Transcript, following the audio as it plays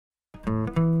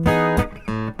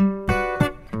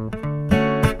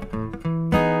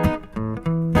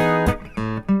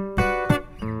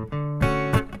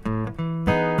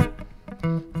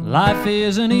Life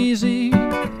isn't easy,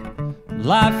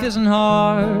 life isn't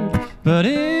hard, but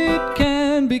it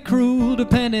can be cruel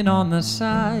depending on the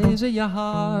size of your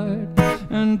heart.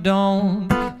 And don't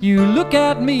you look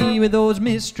at me with those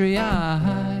mystery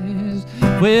eyes.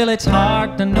 Well, it's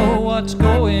hard to know what's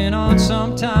going on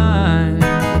sometimes.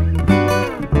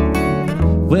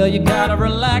 Well, you gotta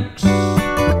relax,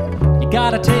 you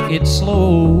gotta take it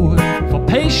slow, for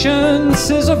patience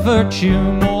is a virtue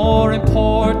more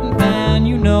important than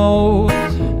you know.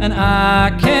 And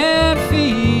I can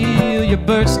feel you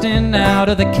bursting out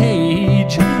of the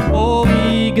cage, oh,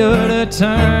 eager to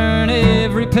turn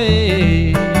every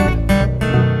page.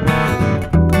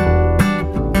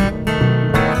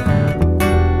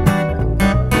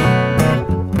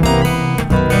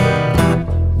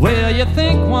 Well, you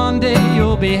think one day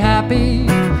you'll be happy,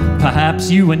 perhaps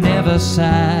you were never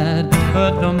sad,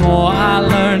 but the more I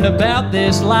learned about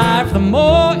this life, the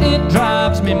more it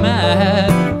drives me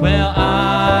mad. Well,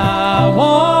 I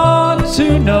want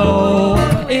to know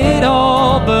it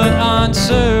all, but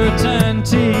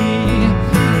uncertainty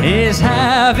is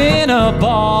having a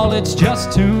ball, it's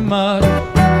just too much.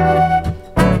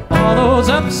 All those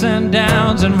ups and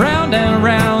downs and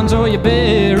rounds, or you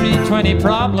bury 20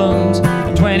 problems,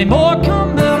 and 20 more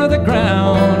come out of the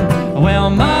ground. Well,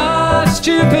 my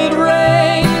stupid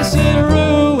race, it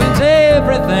ruins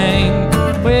everything.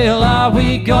 Well, are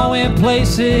we going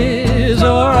places, or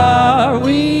are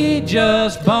we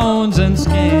just bones and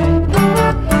skin?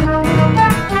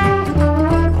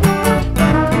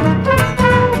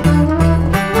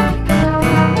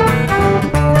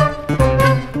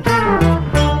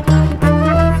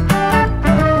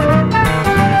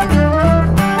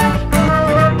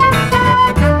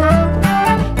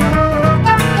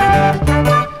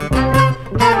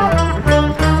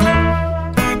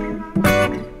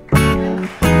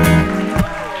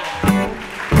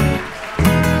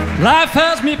 Life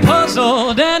has me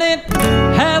puzzled and it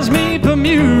has me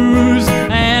bemused,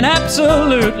 and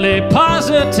absolutely,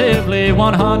 positively,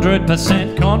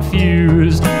 100%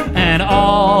 confused. And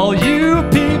all you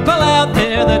people out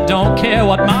there that don't care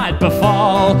what might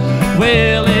befall,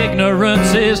 well,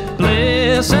 ignorance is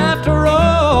bliss after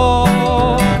all.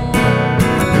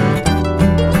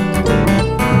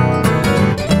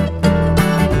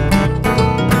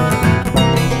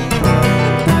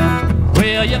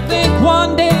 Well, you think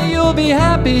one day be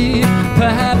happy,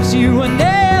 perhaps you were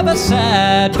never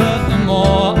sad, but the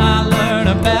more I learn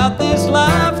about this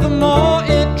life, the more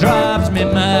it drives me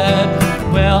mad.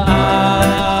 Well,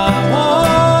 I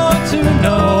want to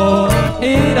know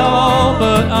it all,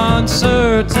 but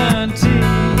uncertainty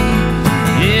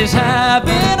is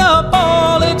having a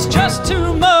ball, it's just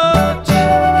too much.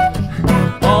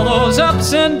 All those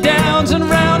ups and downs and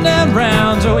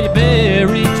rounds, or you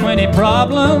bury 20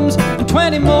 problems and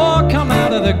 20 more come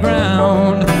out of the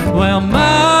ground. Well,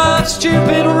 my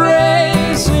stupid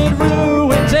race, it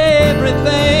ruins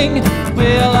everything.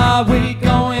 Well, are we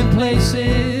going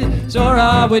places, or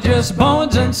are we just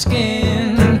bones and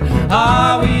skin?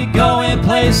 Are we going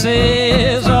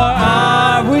places, or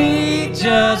are we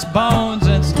just bones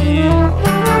and skin?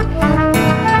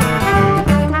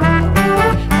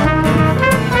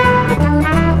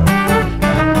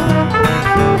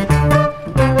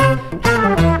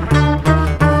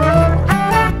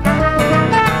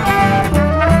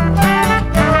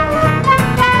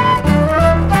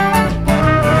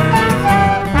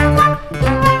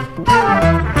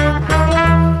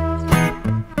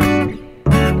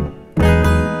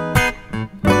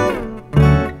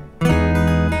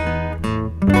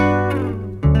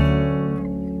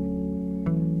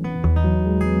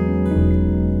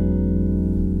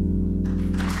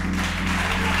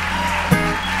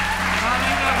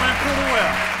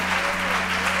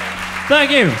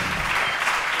 Thank you.